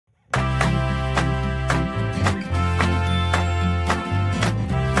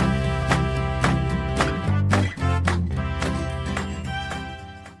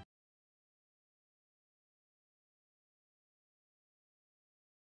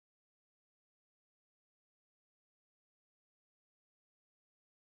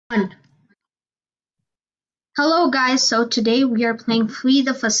One. Hello guys, so today we are playing Flee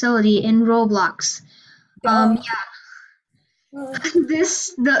the Facility in Roblox. Duh.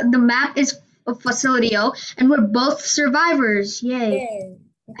 The map is a Facility-O, and we're both survivors. Yay.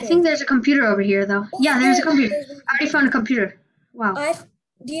 Okay. I think there's a computer over here though. Oh, Yeah, there's a computer. there's I already found a computer. Wow.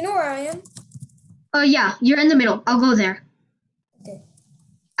 Do you know where I am? Yeah, you're in the middle. I'll go there. Okay.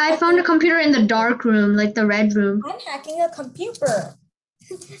 I found a computer in the dark room, like the red room. I'm hacking a computer.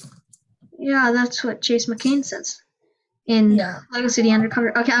 Yeah, that's what Chase McCain says in Lego City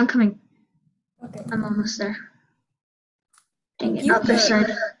Undercover. Okay, I'm coming. Okay. I'm almost there. Dang it, Computer. other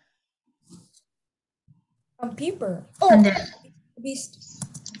side. Computer. I'm there. Beast.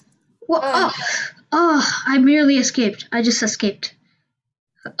 What? I merely escaped. I just escaped.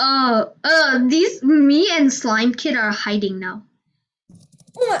 Me and Slime Kid are hiding now.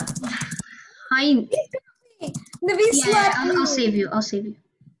 What? Hiding. The beast slapped me. I'll save you. I'll save you.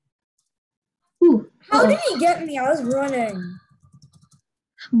 Ooh. How did he get me? I was running.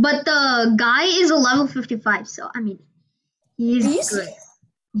 But the guy is a level 55, so I mean, he's good.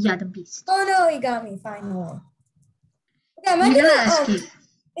 Yeah, the beast. Oh no, he got me finally. Okay, am I gonna escape?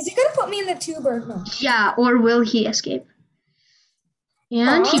 Is he gonna put me in the tube or no? Yeah, or will he escape?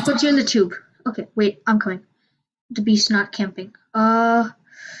 And he puts you in the tube. Okay, wait, I'm coming. The beast's not camping. Come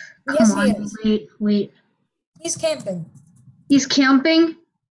on, wait. He's camping. He's camping?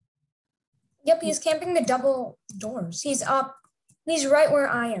 Yep, he's camping the double doors. He's up. He's right where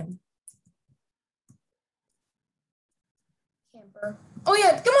I am. Camper. Oh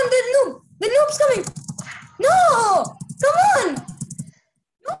yeah, come on, the noob! The noob's coming! No! Come on!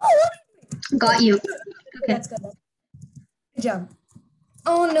 No! What are you doing? Got you. Okay. That's good. Good job.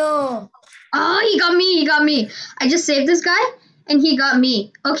 Oh no. Oh, he got me. I just saved this guy and he got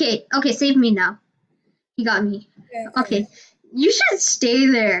me. Okay, save me now. He got me. Okay. You should stay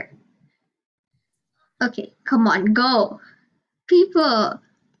there. Okay, come on, go. People.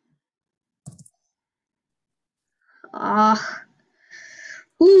 Come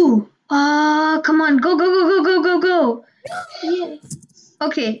on, go. Yeah.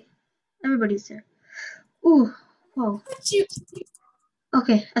 Okay, everybody's there. Ooh, whoa.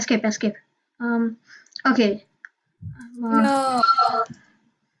 Okay, escape. Okay. No.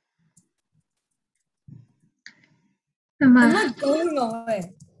 I'm not going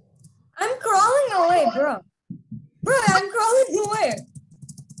away. I'm crawling away, bro. Bro, I'm crawling away.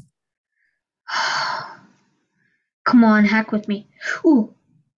 Come on, hack with me. Ooh.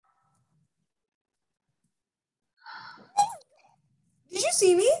 Did you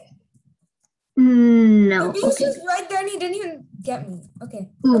see me? No. The beast is right there and he didn't even get me.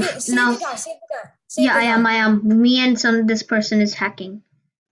 Okay. Oof, okay, save the guy. Yeah, I am. Me and this person is hacking.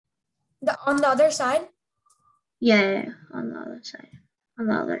 On the other side? Yeah, on the other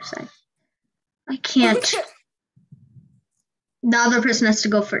side. I can't. The other person has to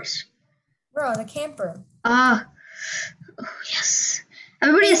go first. Bro, the camper. Oh, yes.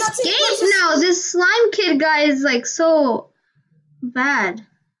 Everybody escaped now. This slime kid guy is like so bad.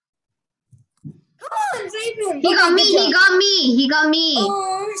 Come on, save him. He got me.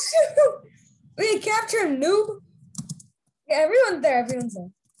 Oh, shoot. Wait, capture him, noob. Yeah, everyone's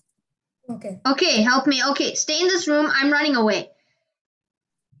there. Okay. Okay, help me. Okay, stay in this room. I'm running away.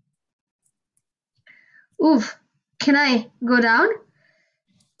 Oof. Can I go down?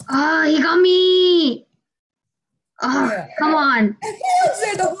 Oh, he got me. Oh, yeah. Come on. Everyone's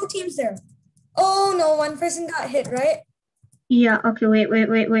there. The whole team's there. Oh, no. One person got hit, right? Yeah. Okay, wait.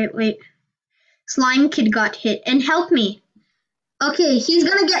 Slime Kid got hit. And help me. Okay, he's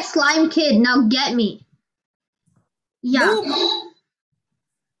gonna get Slime Kid. Now get me. Yeah.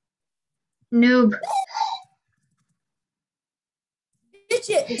 Noob. Ditch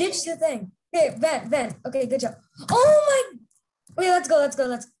the thing. Okay, vent. Okay, good job. Oh my. Okay, let's go. Okay,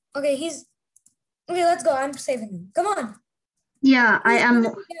 okay, let's go. I'm saving him. Come on. Yeah, I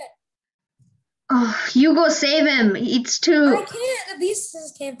am. Oh, you go save him. It's too. I can't. The beast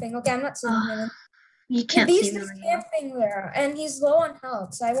is camping. Okay, I'm not saving him. You can't save him. The beast is camping there, and he's low on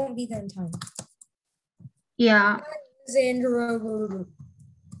health, so I won't be there in time. Yeah.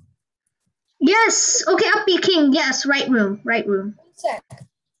 Yes. Okay, up be king. Yes, right room. 1 sec.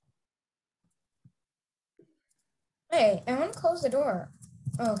 Hey, I want to close the door.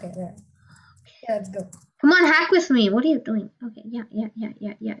 Oh, okay, there. Yeah, let's go. Come on, hack with me. What are you doing? Okay, yeah.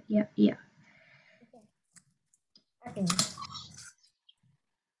 Hacking.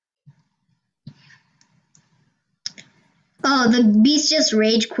 Oh, the beast just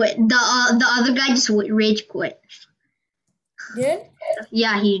rage quit. The other guy just rage quit. Did?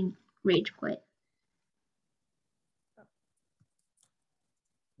 Yeah, he rage quit.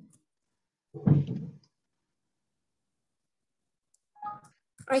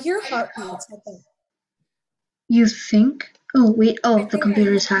 I hear heartbeats, I think. You think? Oh wait. Oh, the think I computer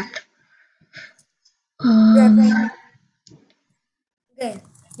hear. is hacked. Yeah, Um. okay,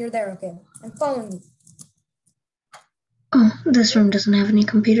 you're there. Okay, I'm following you. Oh, this room doesn't have any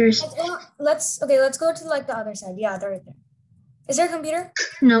computers. Let's go to like the other side. Yeah, they're right there. Is there a computer?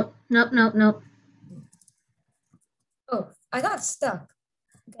 Nope. Nope. Nope. Nope. Oh, I got stuck.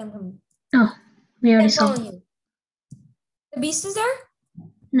 Okay, I'm coming. Oh, we already I'm saw. following you. The beast is there?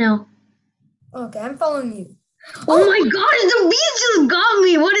 No. Okay, I'm following you. Oh my gosh, the beast just got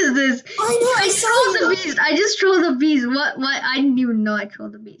me. What is this? I know, I saw trolled you. the beast. I just trolled the beast. What? I didn't even know I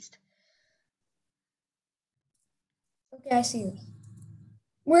trolled the beast. Okay, I see you.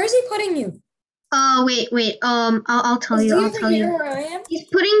 Where is he putting you? Wait. I'll tell Is you. he I'll over tell here you. where I am? He's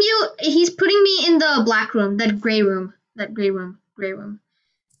putting you. He's putting me in the black room. That gray room. That gray room. Gray room.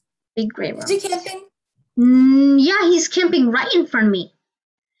 Big gray Is room. he camping? Yeah, he's camping right in front of me.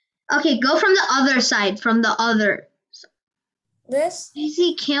 Okay, go from the other side. From the other. This? Is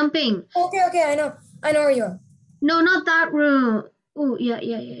he camping? Okay, I know. I know where you are. No, not that room. Oh, yeah.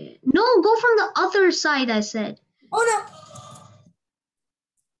 No, go from the other side, I said. Oh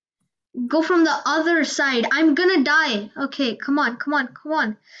no! Go from the other side. I'm gonna die. Okay, come on.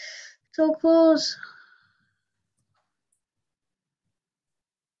 So close.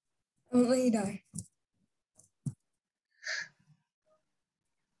 I won't let you die.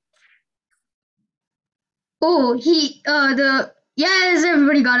 Oh, yes,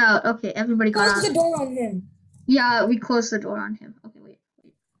 everybody got out. Okay, everybody got Close out. the door on him. Yeah, we closed the door on him. Okay, wait.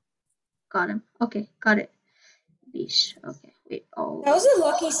 Got him. Okay, got it. Beast. Okay, wait. Oh, That was a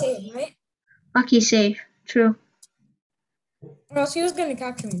lucky save, right? lucky save. True. Or else he was gonna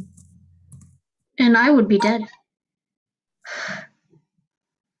capture me. And I would be dead.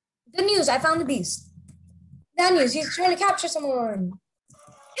 Good news, I found the beast. Bad news, he's trying to capture someone.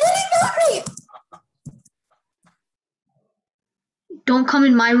 And he got me! Don't come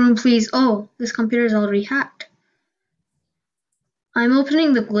in my room, please. Oh, this computer is already hacked. I'm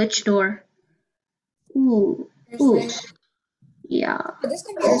opening the glitch door. Ooh. Yeah. Oh, this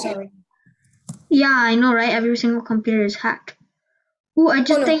computer's already. Yeah, I know, right? Every single computer is hacked. Ooh, I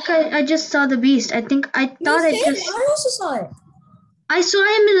just think I just saw the beast. I thought I just I also saw it. I saw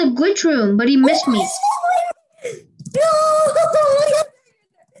him in the glitch room, but he missed me. No!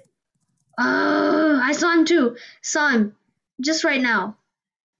 I saw him too. Saw him just right now.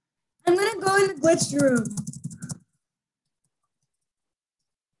 I'm gonna go in the glitch room.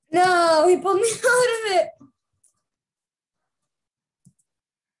 No, he pulled me out of it.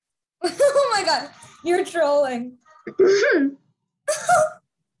 Oh my god, you're trolling.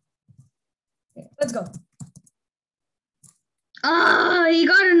 Let's go. He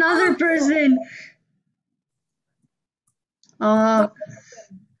got another person. Okay,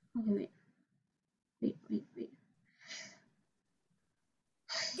 wait. Get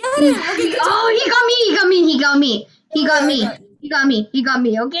him. Okay, good job. He got me. Yeah, He got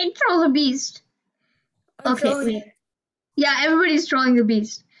me. Okay, troll the beast. I'm Okay, trolling. wait. Yeah, everybody's trolling the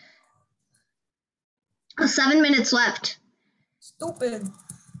beast. 7 minutes left. Stupid.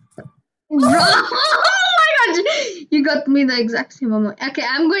 Oh my god! You got me the exact same moment. Okay,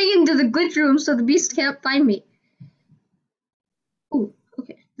 I'm going into the glitch room so the beast can't find me. Ooh,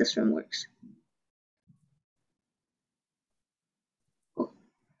 okay, this room works. Oh.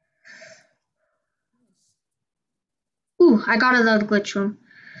 Ooh, I got out of the glitch room.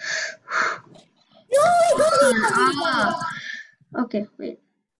 No, Okay, wait.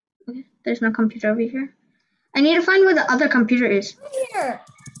 Okay, there's no computer over here. I need to find where the other computer is. here.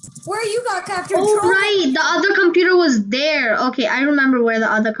 Where you got captured? Oh, right, the other computer was there. Okay, I remember where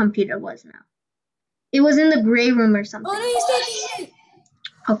the other computer was now. It was in the gray room or something. Oh no, he's taking me.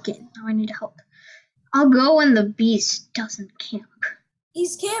 Okay, now I need help. I'll go when the beast doesn't camp.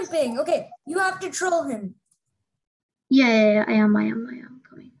 He's camping. Okay, you have to troll him. Yeah, I am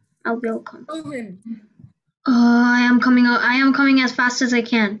coming. I will come. Troll him. I am coming out. I am coming as fast as I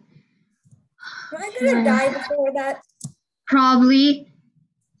can. Am I gonna die before that? Probably.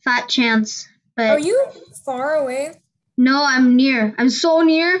 Fat chance. But Are you far away? no, I'm near. I'm so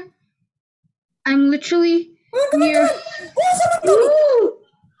near. I'm literally near. Ooh!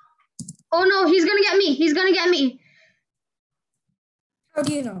 Oh no, he's gonna get me. He's gonna get me. How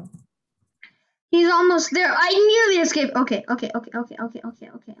do you know? He's almost there. I nearly escaped. Okay.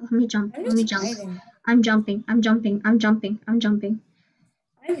 Let me jump. Hiding. I'm jumping. I'm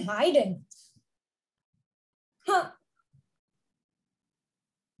hiding. Huh.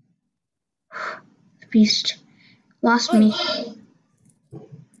 The beast lost me.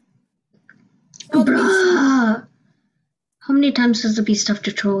 saw the beast. Bruh. How many times does the beast have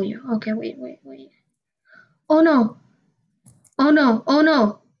to troll you? Okay, wait. Oh no. Oh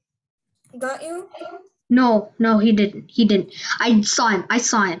no. Got you? No, he didn't. I saw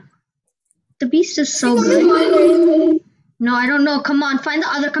him. The beast is so Think I'm good. in my way. No, I don't know. Come on, find the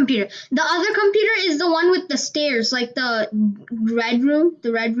other computer. The other computer is the one with the stairs, like the red room.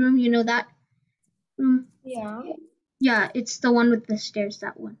 The red room, you know that? Yeah. Yeah, it's the one with the stairs,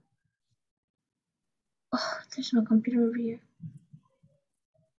 that one. Oh, there's no computer over here.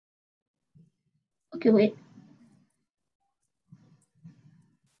 Okay, wait.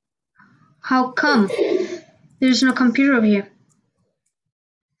 How come there's no computer over here?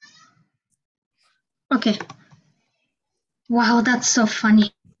 Okay. Wow, that's so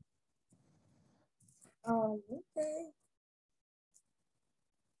funny. Okay.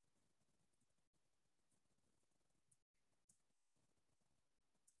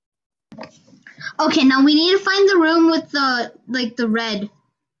 Okay, now we need to find the room with the red.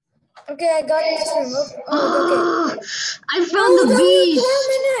 Okay, I got this room. Okay. I No, found the that was beast. 4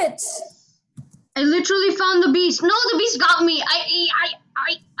 minutes. I literally found the beast. No, the beast got me. Okay,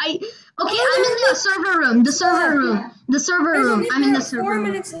 I'm in the server room. The server room. The server There's room. only I'm in the server 4 room.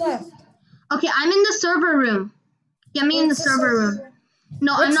 minutes left. Okay, I'm in the server room. Get me in the What's server room.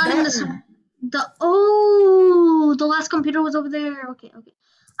 No, I'm What's not in that the room? the last computer was over there. Okay.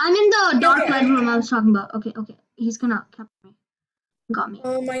 I'm in the dark red room I was talking about. Okay. He's gonna capture me. Got me.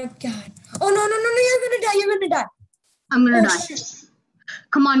 Oh my god. Oh no, you're gonna die. You're gonna die. I'm gonna die. Shoot.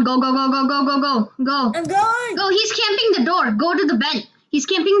 Come on, go. I'm going. Go, he's camping the door. Go to the vent. He's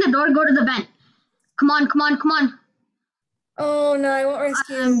camping the door. Go to the vent. Come on. Oh no, I won't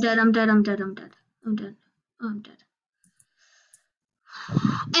rescue you. I'm dead. And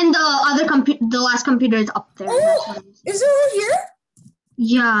the last computer is up there. Oh, is it over here?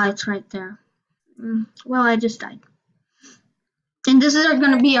 Yeah, it's right there. Well, I just died. And this is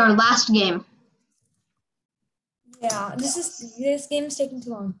going to be our last game. Yeah, this game's taking too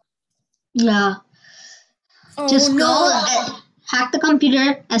long. Yeah. Oh, just no. go, hack the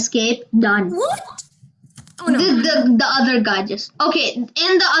computer, escape, done. What? Oh no. The other guy just okay. And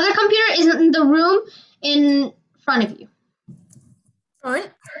the other computer is in the room in front of you.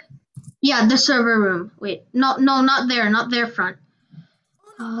 Front? Yeah, the server room. Wait, no, not there front.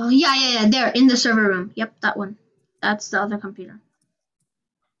 Yeah, there in the server room. Yep, that one. That's the other computer.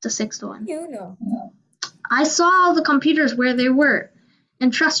 The sixth one. You know. I saw all the computers where they were,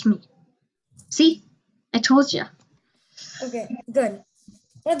 and trust me. See, I told you. Okay, good.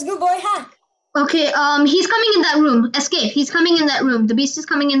 Let's go, boy. Hack. Okay, he's coming in that room. Escape. He's coming in that room. The beast is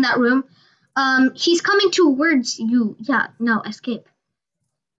coming in that room. He's coming towards you. Yeah, no, escape.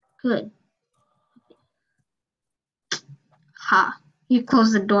 Good. Ha. You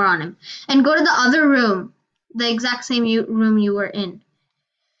close the door on him. And go to the other room. The exact same room you were in.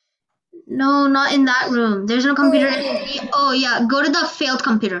 No, not in that room. There's no computer. Oh, yeah. Go to the failed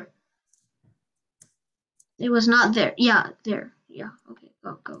computer. It was not there. Yeah, there. Yeah. Okay.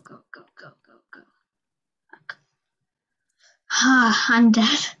 Go. I'm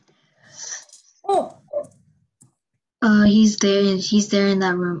dead. Oh. He's there. He's there in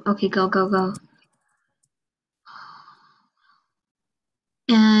that room. Okay, go.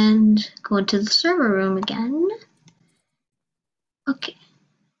 And go into the server room again. Okay.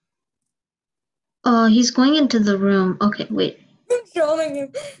 He's going into the room. Okay, wait. I'm trolling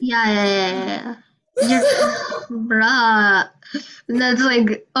him. Yeah. You're, bruh. That's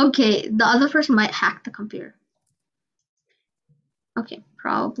like, okay, the other person might hack the computer. Okay,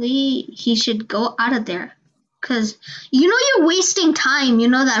 probably he should go out of there. Because, you're wasting time. You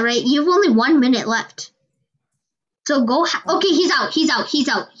know that, right? You have only 1 minute left. So go, okay, he's out. He's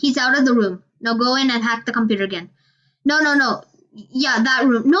out of the room. Now go in and hack the computer again. No. Yeah, that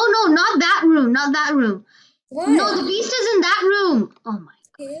room. No, not that room. What? No, the beast is in that room. Oh my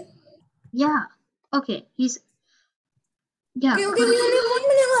god. Yeah. Okay, yeah. Okay, we only have 1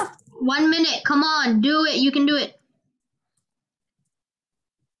 minute left. 1 minute. Come on, do it. You can do it.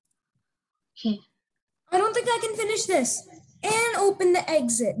 Okay. I don't think I can finish this. And open the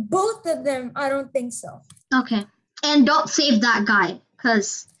exit. Both of them, I don't think so. Okay. And don't save that guy,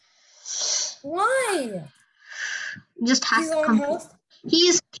 because... Why? Just hack the computer.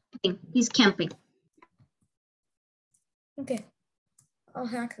 He's camping. Okay. I'll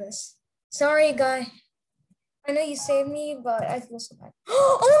hack this. Sorry, guy. I know you saved me, but I feel so bad.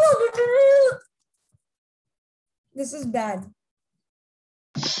 Oh no! This is bad.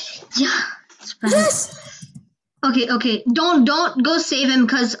 Yeah, it's bad. Yes! Okay. Don't go save him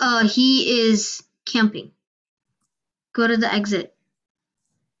because he is camping. Go to the exit.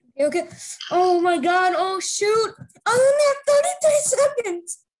 Okay. Oh my god. Oh shoot. I only have 33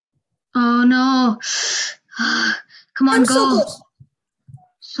 seconds. Oh no. Come on, I'm go. so close.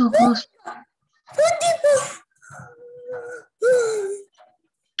 So close. 24.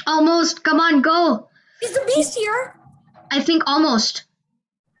 Almost. Come on, go. Is the beast here? I think almost.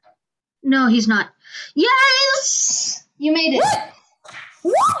 No, he's not. Yes! You made it.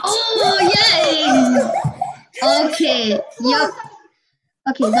 What? Oh, yay! Okay. Yup.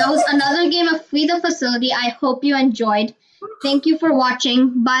 Okay, that was another game of Free the Facility. I hope you enjoyed. Thank you for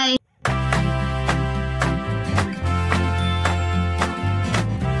watching. Bye.